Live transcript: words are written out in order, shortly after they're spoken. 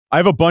I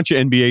have a bunch of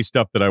NBA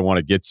stuff that I want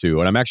to get to,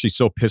 and I'm actually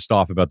so pissed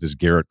off about this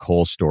Garrett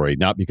Cole story,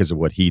 not because of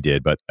what he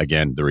did, but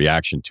again, the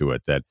reaction to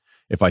it, that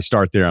if I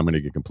start there, I'm going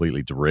to get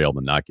completely derailed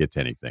and not get to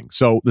anything.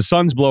 So the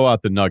Suns blow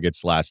out the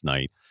Nuggets last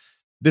night.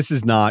 This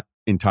is not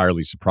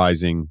entirely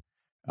surprising.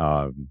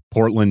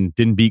 Portland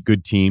didn't beat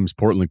good teams.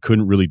 Portland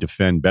couldn't really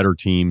defend better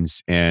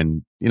teams.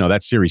 And,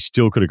 that series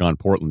still could have gone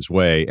Portland's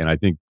way. And I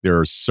think there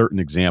are certain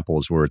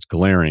examples where it's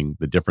glaring,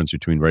 the difference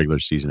between regular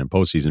season and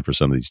postseason for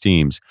some of these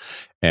teams.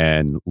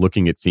 And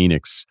looking at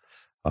Phoenix,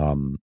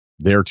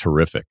 they're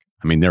terrific.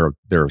 I mean,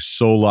 they're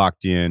so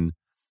locked in.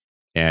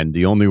 And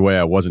the only way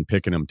I wasn't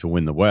picking them to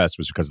win the West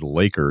was because of the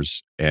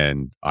Lakers.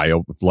 And I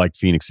liked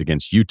Phoenix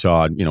against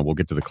Utah. We'll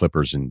get to the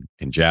Clippers and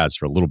Jazz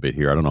for a little bit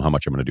here. I don't know how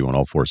much I'm going to do on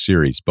all four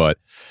series, but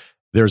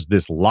there's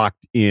this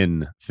locked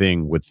in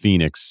thing with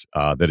Phoenix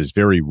that is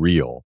very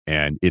real.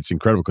 And it's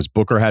incredible because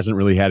Booker hasn't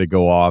really had to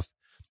go off.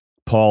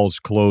 Paul's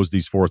closed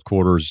these fourth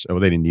quarters. Oh,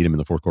 they didn't need him in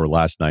the fourth quarter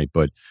last night,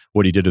 but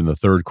what he did in the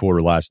third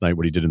quarter last night,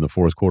 what he did in the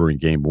fourth quarter in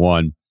game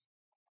one.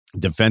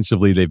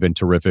 Defensively, they've been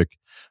terrific.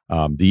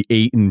 The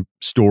Ayton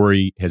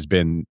story has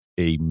been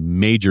a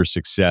major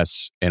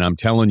success. And I'm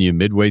telling you,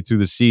 midway through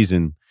the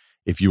season,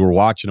 if you were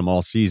watching them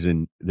all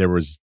season, there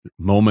was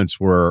moments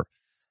where,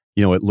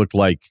 it looked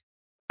like,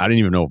 I didn't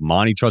even know if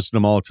Monty trusted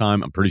him all the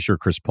time. I'm pretty sure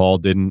Chris Paul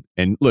didn't.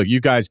 And look, you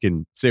guys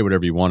can say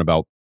whatever you want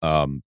about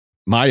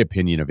my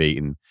opinion of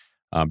Ayton,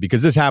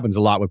 because this happens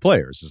a lot with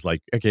players. It's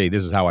like, okay,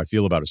 this is how I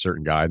feel about a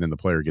certain guy. And then the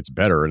player gets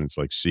better and it's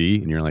like, see,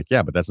 and you're like,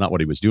 yeah, but that's not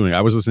what he was doing.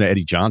 I was listening to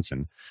Eddie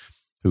Johnson,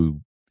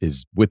 who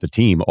is with the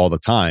team all the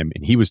time.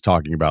 And he was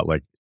talking about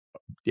like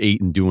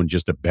Ayton doing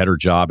just a better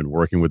job and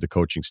working with the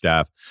coaching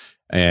staff.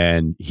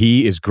 And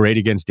he is great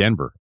against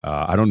Denver.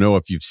 I don't know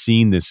if you've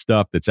seen this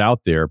stuff that's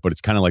out there, but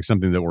it's kind of like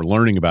something that we're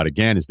learning about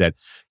again, is that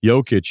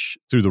Jokic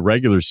through the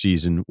regular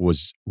season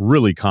was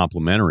really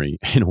complimentary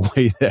in a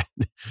way that,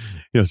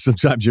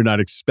 sometimes you're not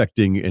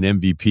expecting an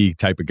MVP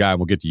type of guy. And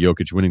we'll get to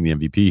Jokic winning the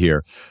MVP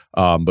here.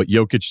 But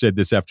Jokic said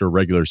this after a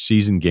regular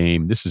season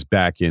game. This is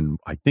back in,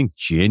 I think,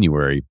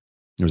 January.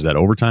 There was that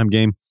overtime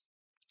game.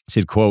 He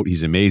said, quote,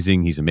 he's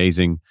amazing. He's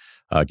amazing.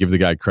 Give the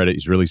guy credit.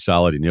 He's really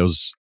solid. He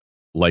knows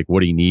like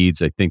what he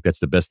needs. I think that's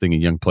the best thing a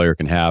young player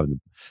can have. And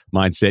the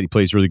mindset, he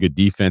plays really good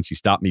defense. He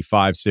stopped me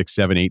 5, 6,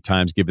 7, 8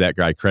 times. Give that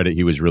guy credit.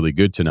 He was really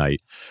good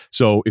tonight.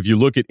 So if you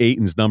look at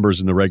Ayton's numbers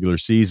in the regular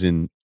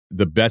season,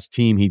 the best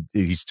team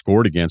he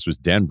scored against was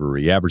Denver.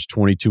 He averaged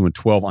 22 and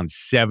 12 on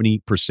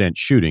 70%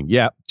 shooting.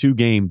 Yeah,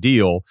 2-game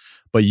deal,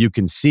 but you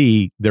can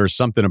see there's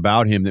something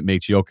about him that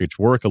makes Jokic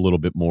work a little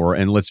bit more.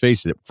 And let's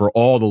face it, for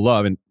all the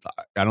love, and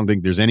I don't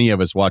think there's any of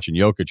us watching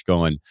Jokic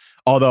going,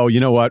 although, you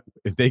know what,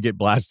 if they get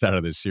blasted out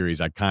of this series,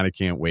 I kind of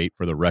can't wait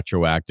for the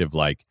retroactive,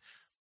 like,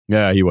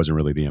 yeah, he wasn't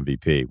really the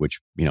MVP, which,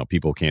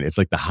 people can't. It's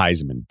like the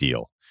Heisman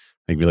deal.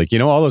 They'd be like,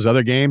 all those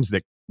other games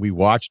that we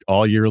watched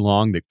all year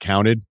long that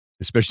counted,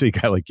 especially a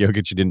guy like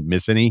Jokic who didn't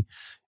miss any,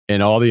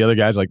 and all the other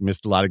guys like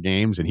missed a lot of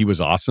games and he was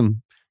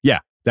awesome. Yeah,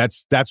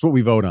 that's what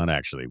we vote on,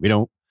 actually. We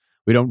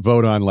don't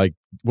vote on like,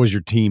 was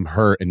your team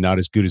hurt and not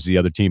as good as the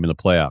other team in the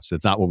playoffs?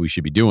 That's not what we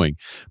should be doing.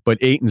 But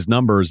Ayton's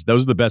numbers,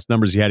 those are the best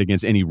numbers he had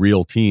against any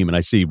real team. And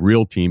I say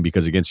real team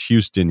because against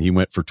Houston, he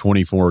went for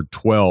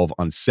 24-12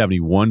 on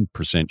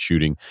 71%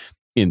 shooting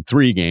in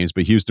 3 games.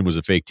 But Houston was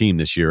a fake team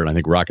this year, and I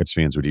think Rockets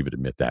fans would even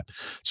admit that.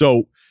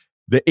 So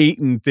the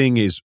Ayton thing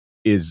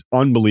is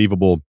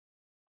unbelievable.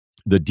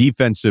 The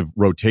defensive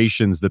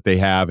rotations that they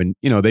have, and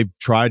they've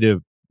tried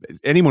to.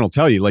 Anyone will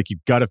tell you, like,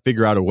 you've got to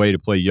figure out a way to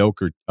play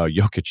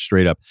Jokic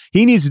straight up.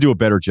 He needs to do a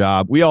better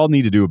job. We all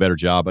need to do a better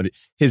job. But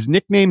his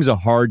nickname's a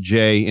hard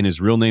J, and his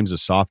real name's a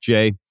soft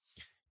J,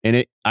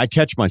 and I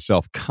catch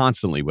myself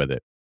constantly with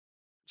it.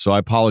 So I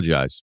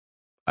apologize.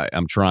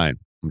 I'm trying.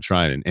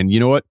 And you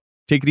know what?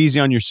 Take it easy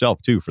on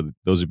yourself too, for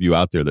those of you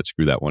out there that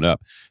screw that one up.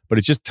 But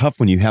it's just tough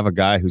when you have a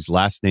guy whose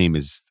last name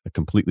is a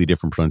completely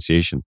different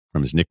pronunciation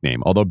from his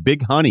nickname. Although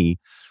Big Honey,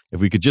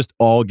 if we could just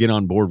all get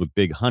on board with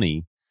Big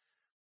Honey,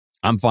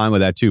 I'm fine with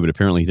that too, but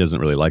apparently he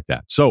doesn't really like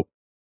that. So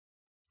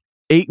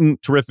Ayton,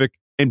 terrific.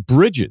 And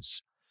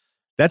Bridges,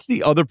 that's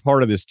the other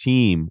part of this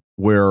team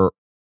where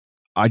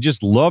I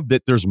just love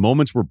that there's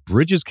moments where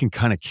Bridges can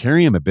kind of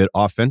carry him a bit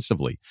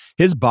offensively.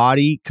 His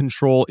body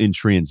control in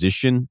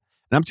transition.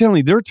 And I'm telling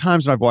you, there are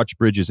times when I've watched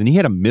Bridges, and he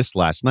had a miss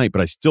last night, but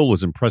I still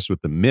was impressed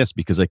with the miss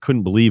because I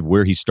couldn't believe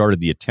where he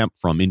started the attempt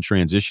from in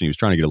transition. He was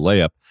trying to get a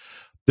layup.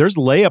 There's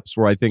layups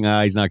where I think,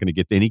 he's not going to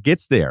get there, and he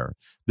gets there.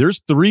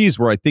 There's threes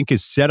where I think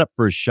his setup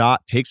for a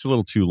shot takes a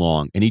little too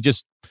long, and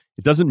it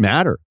doesn't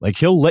matter. Like,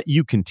 he'll let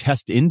you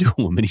contest into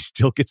him, and he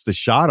still gets the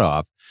shot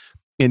off.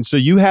 And so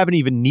you haven't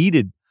even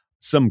needed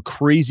some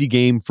crazy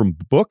game from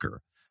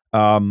Booker.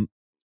 I'll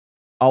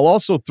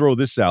also throw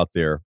this out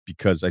there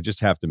because I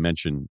just have to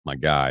mention my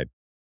guy.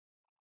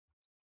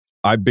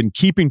 I've been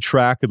keeping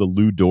track of the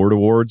Lou Dort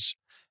Awards,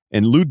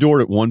 and Lou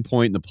Dort at one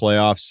point in the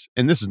playoffs,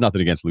 and this is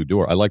nothing against Lou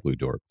Dort. I like Lou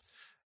Dort.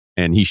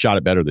 And he shot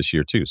it better this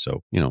year too.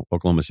 So,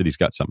 Oklahoma City's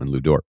got something in Lou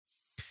Dort.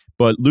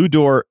 But Lou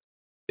Dort,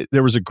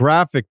 there was a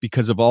graphic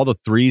because of all the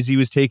threes he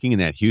was taking in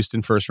that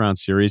Houston first round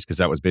series, because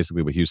that was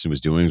basically what Houston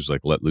was doing. It was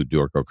like, let Lou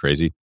Dort go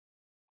crazy.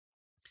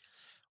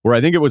 Where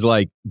I think it was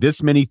like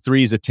this many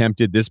threes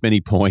attempted, this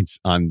many points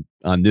on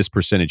this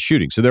percentage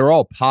shooting. So they're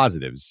all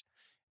positives.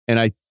 And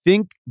I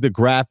think the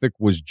graphic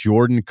was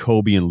Jordan,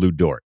 Kobe, and Lou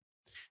Dort.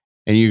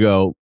 And you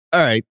go,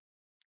 all right,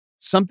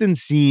 something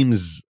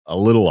seems a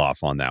little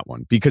off on that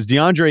one, because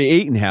DeAndre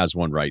Ayton has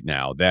one right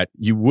now that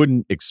you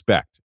wouldn't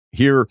expect.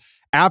 Here,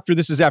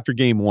 this is after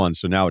game 1,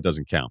 so now it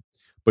doesn't count.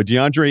 But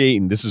DeAndre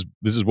Ayton, this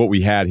is what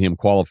we had him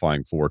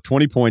qualifying for.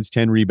 20 points,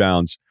 10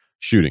 rebounds,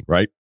 shooting,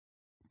 right?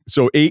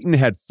 So Ayton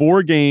had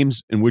 4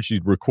 games in which he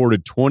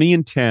recorded 20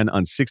 and 10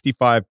 on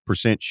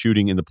 65%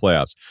 shooting in the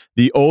playoffs.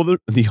 The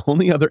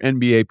only other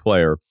NBA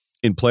player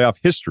in playoff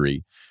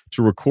history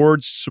to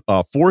record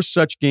 4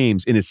 such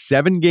games in a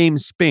 7-game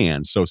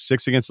span, so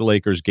 6 against the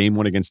Lakers, game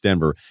 1 against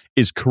Denver,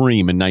 is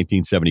Kareem in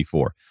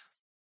 1974.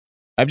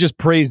 I've just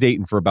praised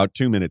Ayton for about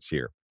 2 minutes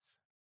here.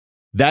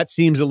 That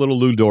seems a little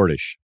Lou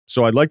Dortish.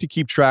 So I'd like to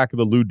keep track of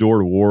the Lou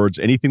Dort awards.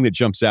 Anything that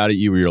jumps out at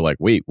you where you're like,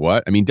 wait,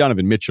 what? I mean,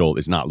 Donovan Mitchell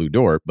is not Lou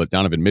Dort, but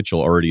Donovan Mitchell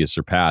already has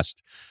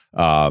surpassed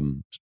Karl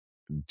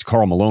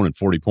Malone in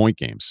 40-point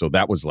games. So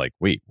that was like,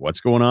 wait, what's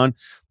going on?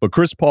 But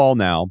Chris Paul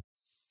now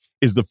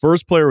is the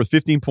first player with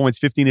 15 points,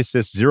 15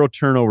 assists, 0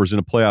 turnovers in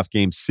a playoff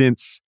game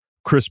since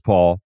Chris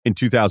Paul in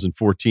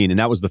 2014. And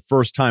that was the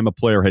first time a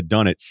player had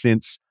done it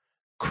since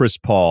Chris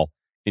Paul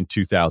in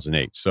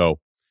 2008. So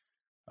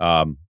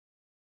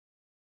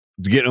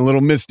it's getting a little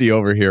misty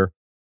over here.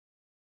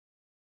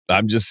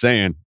 I'm just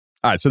saying.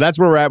 All right, so that's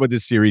where we're at with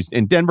this series.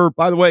 And Denver,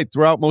 by the way,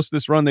 throughout most of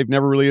this run, they've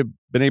never really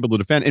been able to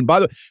defend. And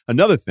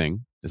another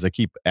thing, as I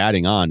keep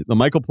adding on, the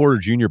Michael Porter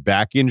Jr.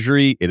 back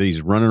injury,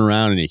 he's running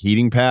around in a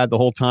heating pad the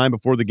whole time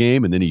before the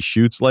game, and then he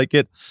shoots like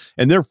it.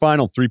 And their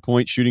final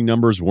 3-point shooting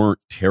numbers weren't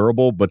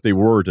terrible, but they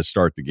were to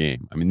start the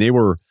game. I mean, they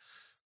were,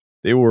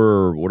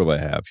 what do I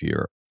have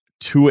here?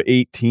 2 of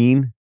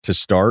 18 to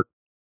start,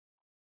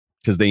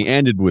 because they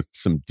ended with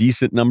some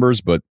decent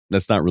numbers, but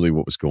that's not really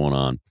what was going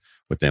on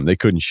with them. They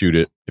couldn't shoot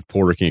it if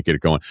Porter can't get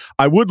it going.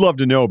 I would love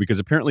to know, because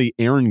apparently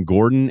Aaron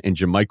Gordon and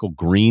JaMychal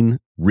Green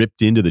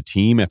ripped into the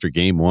team after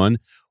game 1.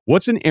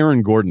 What's an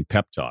Aaron Gordon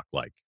pep talk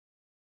like?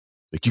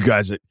 Like, you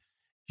guys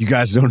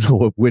don't know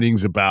what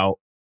winning's about.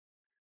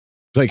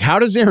 Like, how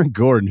does Aaron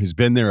Gordon, who's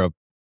been there a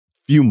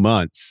few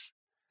months,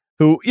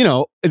 who,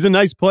 is a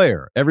nice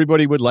player.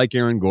 Everybody would like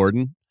Aaron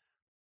Gordon,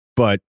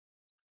 but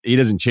he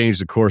doesn't change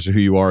the course of who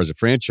you are as a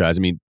franchise.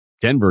 I mean,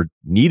 Denver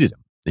needed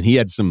him, and he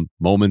had some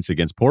moments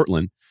against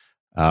Portland.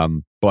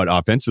 But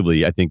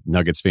offensively, I think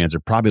Nuggets fans are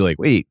probably like,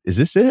 wait, is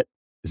this it?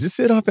 Is this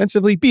it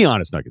offensively? Be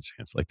honest, Nuggets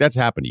fans. Like, that's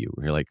happened to you.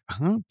 You're like,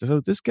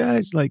 so this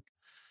guy's like,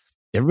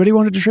 everybody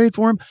wanted to trade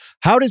for him.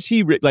 How does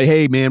he, like,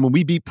 hey, man, when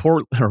we beat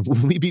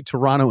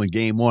Toronto in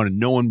game 1 and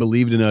no one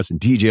believed in us, and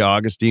DJ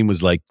Augustine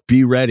was like,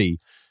 be ready.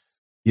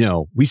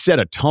 We set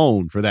a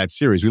tone for that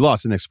series. We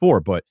lost the next 4,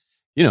 but,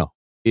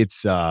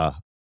 it's,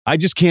 I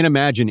just can't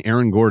imagine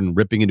Aaron Gordon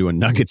ripping into a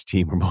Nuggets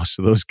team where most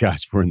of those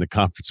guys were in the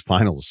conference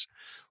finals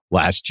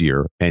last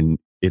year, and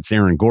it's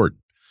Aaron Gordon.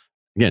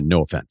 Again,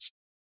 no offense.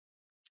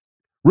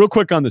 Real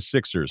quick on the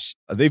Sixers.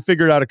 They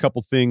figured out a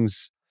couple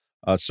things,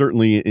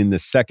 certainly in the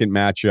second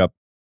matchup,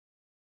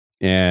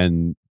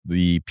 and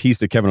the piece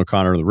that Kevin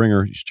O'Connor of The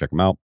Ringer, you should check him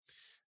out.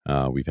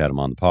 We've had him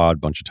on the pod a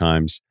bunch of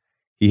times.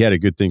 He had a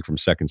good thing from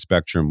Second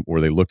Spectrum where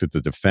they looked at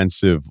the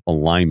defensive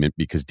alignment,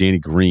 because Danny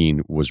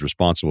Green was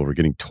responsible for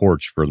getting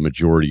torched for the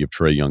majority of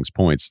Trae Young's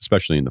points,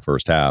 especially in the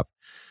first half.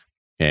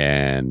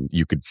 And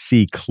you could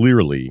see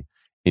clearly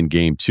in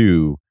game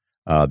 2,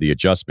 the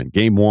adjustment.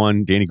 Game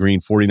 1, Danny Green,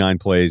 49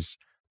 plays,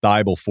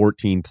 Thibault,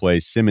 14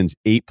 plays, Simmons,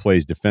 8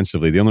 plays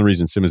defensively. The only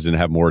reason Simmons didn't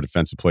have more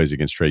defensive plays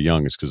against Trae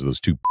Young is because of those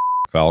 2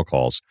 foul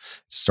calls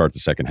to start the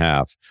second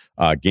half.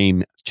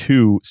 Game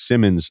 2,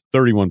 Simmons,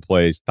 31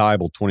 plays,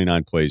 Thibault,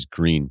 29 plays,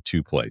 Green,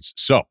 2 plays.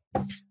 So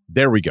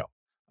there we go.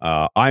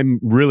 I'm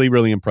really,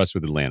 really impressed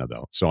with Atlanta,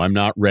 though. So I'm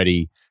not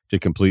ready to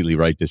completely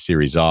write this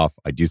series off.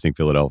 I do think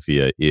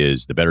Philadelphia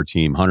is the better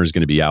team. Hunter's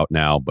going to be out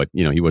now, but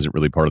he wasn't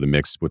really part of the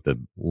mix with the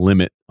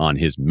limit on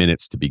his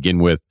minutes to begin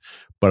with.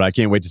 But I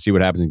can't wait to see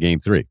what happens in game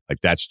 3.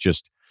 Like, that's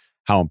just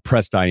how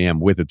impressed I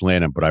am with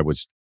Atlanta. But I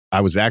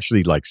was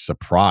actually like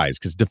surprised,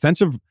 because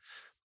defensive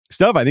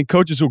stuff, I think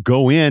coaches will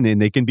go in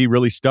and they can be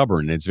really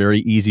stubborn. It's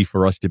very easy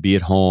for us to be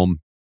at home.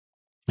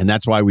 And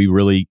that's why we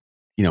really,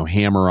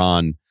 hammer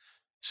on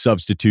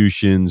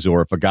substitutions,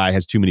 or if a guy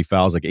has too many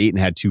fouls, like Ayton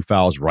had 2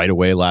 fouls right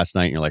away last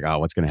night, and you're like, oh,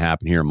 what's going to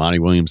happen here? Monty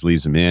Williams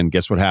leaves him in.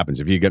 Guess what happens?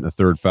 If you get in a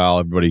 3rd foul,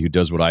 everybody who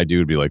does what I do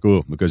would be like,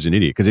 oh, because you're an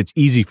idiot. Because it's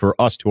easy for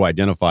us to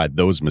identify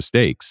those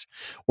mistakes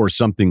or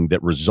something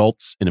that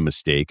results in a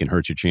mistake and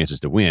hurts your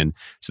chances to win.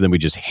 So then we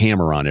just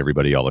hammer on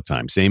everybody all the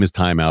time. Same as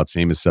timeouts,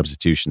 same as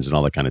substitutions and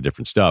all that kind of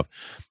different stuff.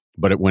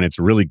 But when it's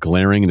really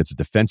glaring and it's a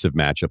defensive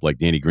matchup like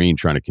Danny Green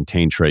trying to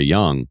contain Trae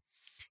Young,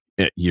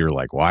 you're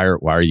like, why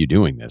are you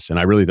doing this? And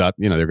I really thought,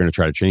 they're going to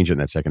try to change it in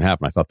that second half.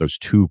 And I thought those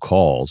 2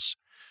 calls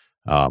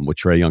with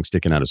Trae Young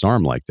sticking out his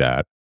arm like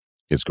that,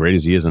 as great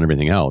as he is on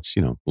everything else,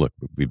 look,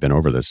 we've been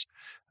over this.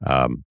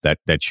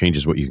 That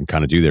changes what you can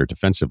kind of do there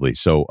defensively.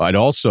 So it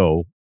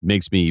also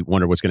makes me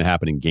wonder what's going to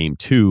happen in game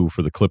 2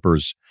 for the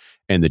Clippers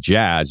and the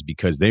Jazz,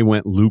 because they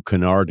went Luke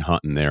Kennard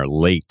hunting there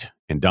late,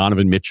 and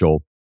Donovan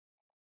Mitchell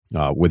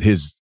with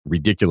his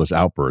ridiculous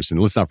outbursts.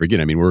 And let's not forget,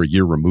 we're a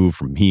year removed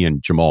from he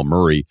and Jamal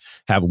Murray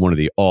having one of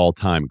the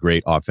all-time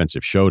great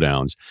offensive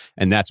showdowns,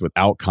 and that's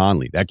without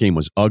Conley. That game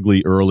was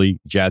ugly early.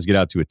 Jazz get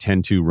out to a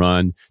 10-2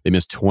 run. They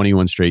missed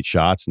 21 straight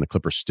shots, and the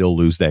Clippers still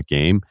lose that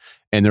game.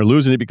 And they're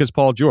losing it because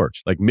Paul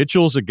George. Like,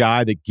 Mitchell's a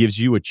guy that gives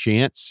you a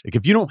chance. Like,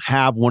 if you don't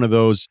have one of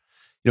those,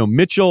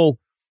 Mitchell,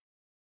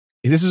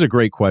 this is a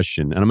great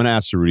question, and I'm going to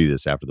ask Rudy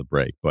this after the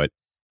break, but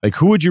like,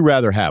 who would you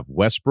rather have,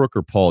 Westbrook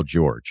or Paul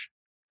George?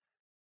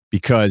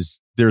 Because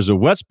there's a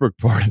Westbrook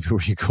part of it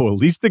where you go, at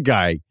least the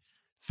guy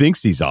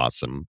thinks he's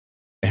awesome.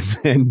 And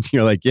then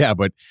you're like, yeah,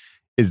 but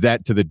is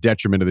that to the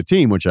detriment of the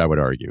team, which I would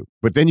argue.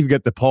 But then you've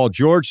got the Paul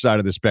George side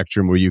of the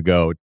spectrum where you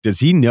go, does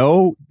he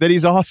know that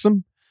he's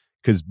awesome?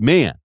 Because,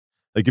 man,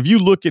 like, if you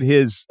look at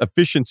his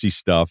efficiency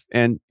stuff,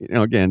 and,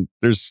 again,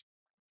 there's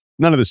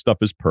none of this stuff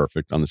is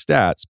perfect on the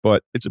stats,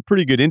 but it's a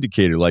pretty good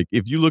indicator. Like,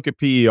 if you look at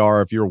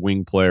PER, if you're a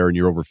wing player and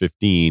you're over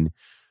 15,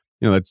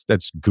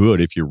 that's good.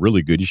 If you're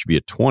really good, you should be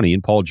at 20.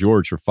 And Paul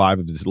George, for 5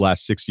 of the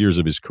last 6 years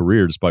of his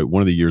career, despite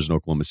one of the years in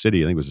Oklahoma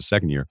City, I think it was the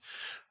second year,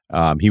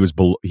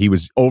 he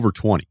was over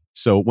 20.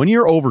 So when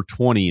you're over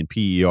 20 in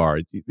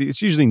PER,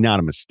 it's usually not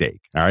a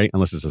mistake, all right?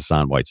 Unless it's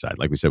Hassan Whiteside.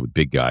 Like we said, with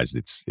big guys,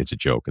 it's a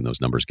joke, and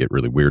those numbers get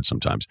really weird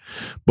sometimes.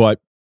 But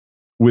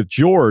with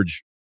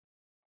George,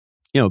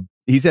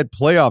 he's had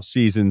playoff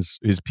seasons.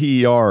 His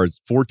PER is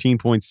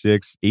 14.6,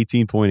 18.8,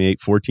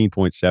 14.7,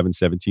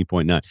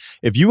 17.9.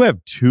 If you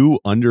have 2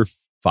 under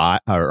 5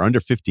 or under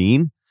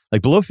 15,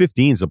 like below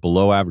 15 is a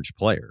below average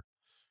player.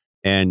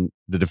 And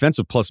the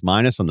defensive plus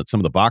minus on some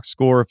of the box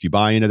score, if you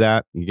buy into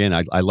that, again,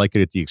 I like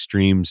it at the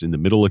extremes. In the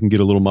middle, it can get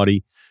a little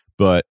muddy,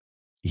 but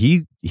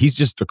he's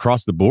just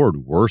across the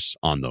board worse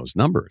on those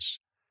numbers.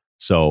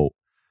 So,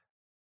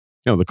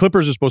 the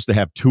Clippers are supposed to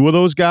have 2 of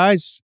those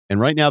guys, and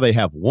right now they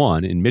have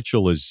 1, and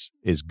Mitchell is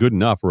good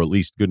enough, or at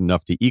least good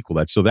enough to equal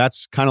that. So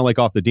that's kind of like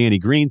off the Danny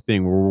Green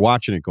thing, where we're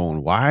watching it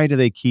going, why do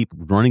they keep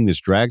running this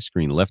drag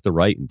screen left to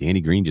right, and Danny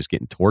Green just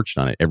getting torched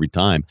on it every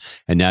time?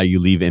 And now you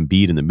leave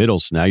Embiid in the middle,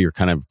 so now you're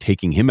kind of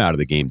taking him out of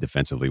the game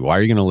defensively. Why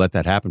are you going to let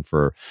that happen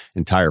for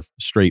entire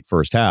straight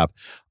first half?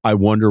 I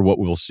wonder what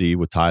we'll see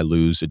with Ty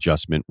Lue's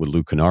adjustment with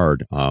Luke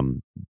Kennard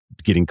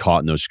getting caught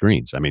in those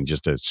screens.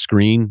 Just a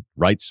screen,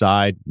 right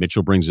side,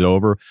 Mitchell brings it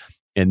over.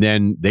 And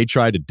then they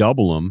tried to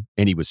double him,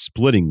 and he was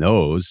splitting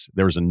those.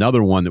 There was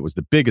another one that was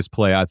the biggest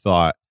play, I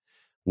thought,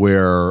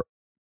 where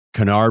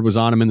Kennard was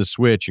on him in the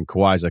switch, and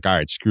Kawhi's like, all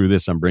right, screw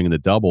this, I'm bringing the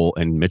double.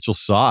 And Mitchell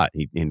saw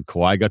it, and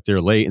Kawhi got there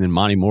late, and then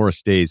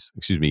Marcus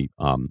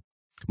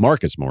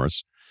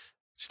Morris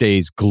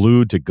stays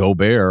glued to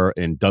Gobert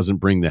and doesn't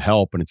bring the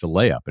help, and it's a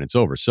layup, and it's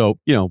over. So,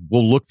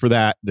 we'll look for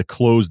that to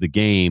close the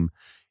game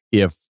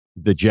if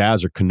the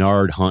Jazz are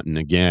Kennard hunting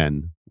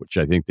again, which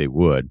I think they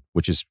would,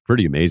 which is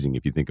pretty amazing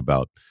if you think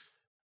about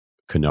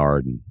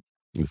Kennard and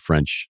the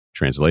French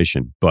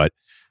translation. But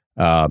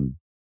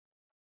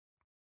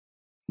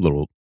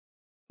little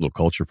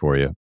culture for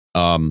you.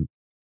 We'll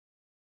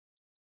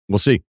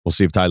see. We'll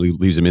see if Ty Lue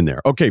leaves him in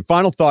there. Okay,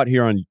 final thought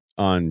here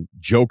on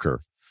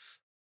Joker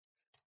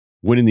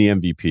winning the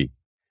MVP.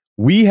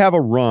 We have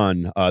a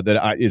run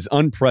that is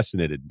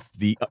unprecedented.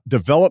 The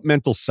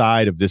developmental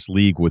side of this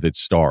league with its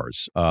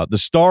stars. The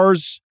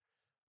stars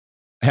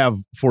have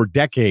for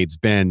decades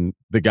been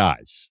the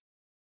guys.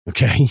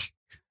 Okay?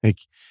 Like,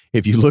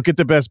 if you look at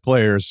the best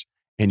players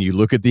and you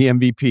look at the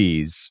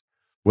MVPs,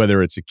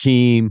 whether it's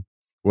Akeem,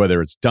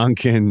 whether it's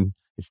Duncan,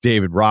 it's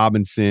David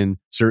Robinson,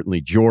 certainly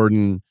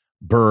Jordan,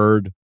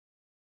 Bird,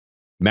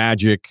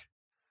 Magic,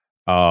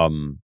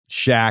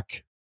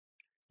 Shaq.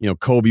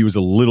 Kobe was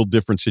a little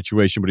different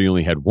situation, but he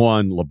only had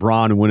one.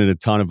 LeBron winning a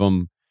ton of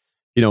them.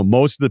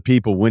 Most of the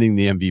people winning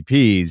the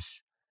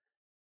MVPs,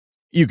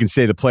 you can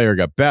say the player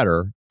got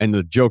better. And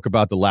the joke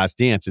about The Last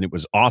Dance, and it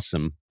was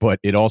awesome,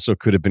 but it also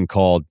could have been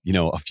called,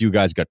 a few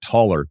guys got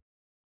taller.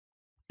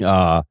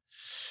 The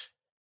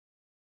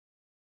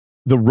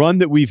run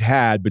that we've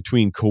had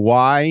between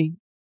Kawhi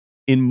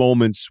in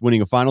moments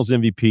winning a finals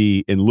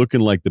MVP and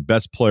looking like the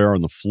best player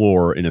on the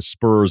floor in a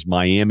Spurs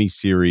Miami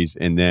series,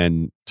 and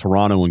then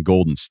Toronto and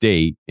Golden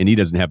State, and he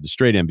doesn't have the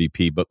straight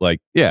MVP, but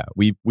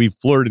we've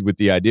flirted with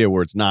the idea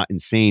where it's not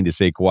insane to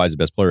say Kawhi's the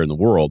best player in the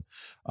world.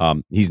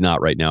 He's not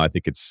right now. I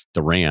think it's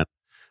Durant.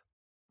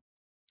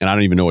 And I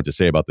don't even know what to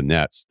say about the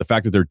Nets. The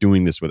fact that they're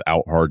doing this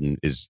without Harden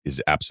is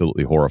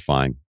absolutely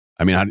horrifying.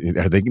 Are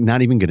they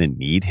not even going to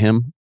need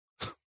him?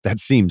 That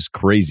seems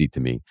crazy to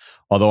me.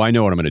 Although I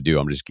know what I'm going to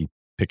do. I'm just keep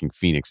picking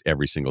Phoenix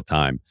every single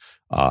time.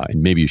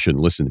 And maybe you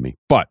shouldn't listen to me.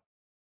 But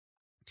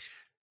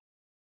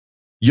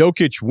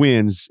Jokic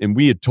wins, and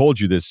we had told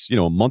you this,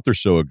 a month or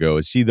so ago.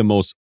 Is he the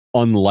most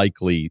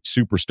unlikely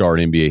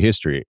superstar in NBA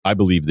history? I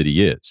believe that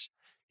he is.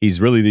 He's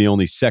really the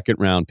only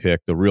second-round pick,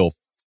 the real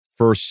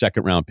first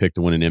second-round pick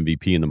to win an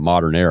MVP in the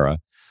modern era.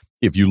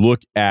 if you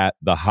look at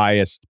the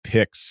highest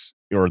picks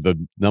or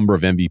the number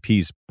of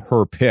MVPs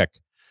per pick,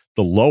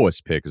 the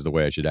lowest pick is the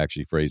way I should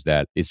actually phrase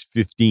that, is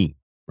 15,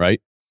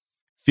 right?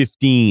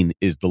 15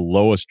 is the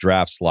lowest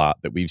draft slot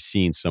that we've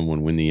seen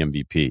someone win the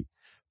MVP.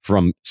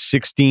 From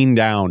 16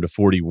 down to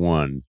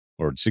 41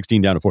 or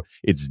 16 down to 4,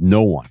 it's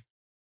no one.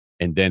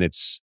 And then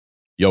it's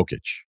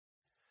Jokic.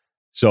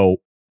 So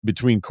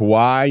between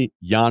Kawhi,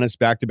 Giannis,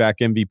 back-to-back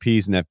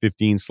MVPs in that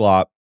 15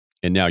 slot,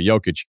 and now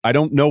Jokic, I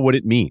don't know what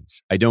it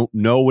means. I don't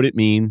know what it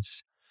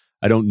means.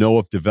 I don't know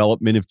if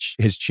development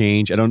has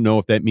changed. I don't know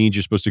if that means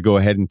you're supposed to go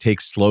ahead and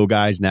take slow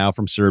guys now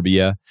from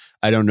Serbia.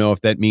 I don't know if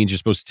that means you're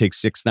supposed to take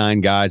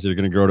 6'9" guys that are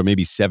going to grow to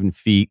maybe 7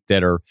 feet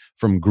that are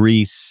from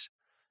Greece,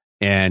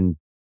 and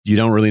you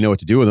don't really know what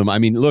to do with them. I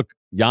mean, look,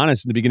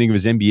 Giannis in the beginning of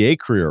his NBA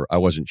career, I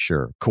wasn't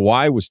sure.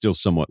 Kawhi was still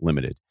somewhat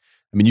limited.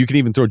 I mean, you can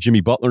even throw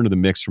Jimmy Butler into the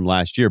mix from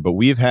last year, but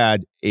we've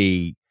had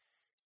a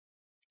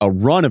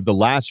run of the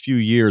last few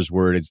years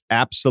where it is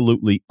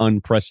absolutely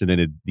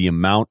unprecedented, the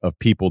amount of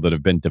people that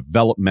have been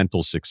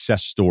developmental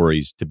success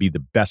stories to be the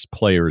best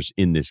players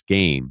in this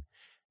game.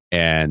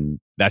 And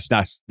that's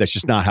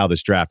just not how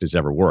this draft has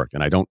ever worked.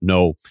 And I don't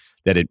know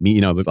that it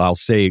mean, I'll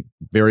say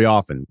very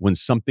often, when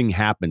something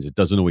happens, it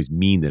doesn't always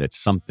mean that it's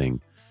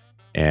something.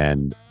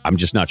 And I'm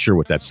just not sure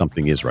what that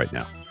something is right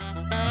now.